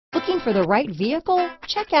Looking for the right vehicle?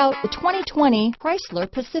 Check out the 2020 Chrysler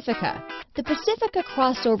Pacifica. The Pacifica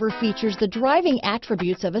crossover features the driving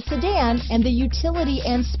attributes of a sedan and the utility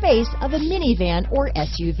and space of a minivan or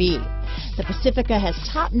SUV. The Pacifica has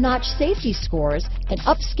top-notch safety scores, an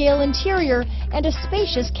upscale interior, and a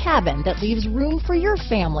spacious cabin that leaves room for your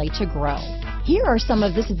family to grow. Here are some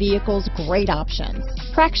of this vehicle's great options: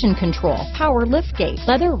 traction control, power liftgate,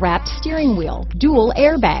 leather-wrapped steering wheel, dual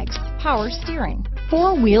airbags, power steering,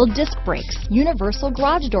 four-wheel disc brakes, universal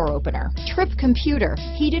garage door opener, trip computer,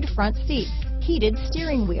 heated front seats, heated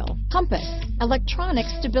steering wheel, compass, electronic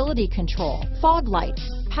stability control, fog lights,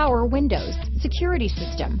 power windows, security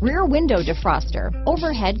system, rear window defroster,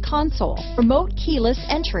 overhead console, remote keyless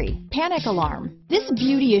entry, panic alarm. This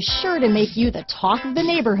beauty is sure to make you the talk of the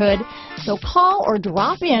neighborhood, so call or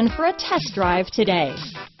drop in for a test drive today.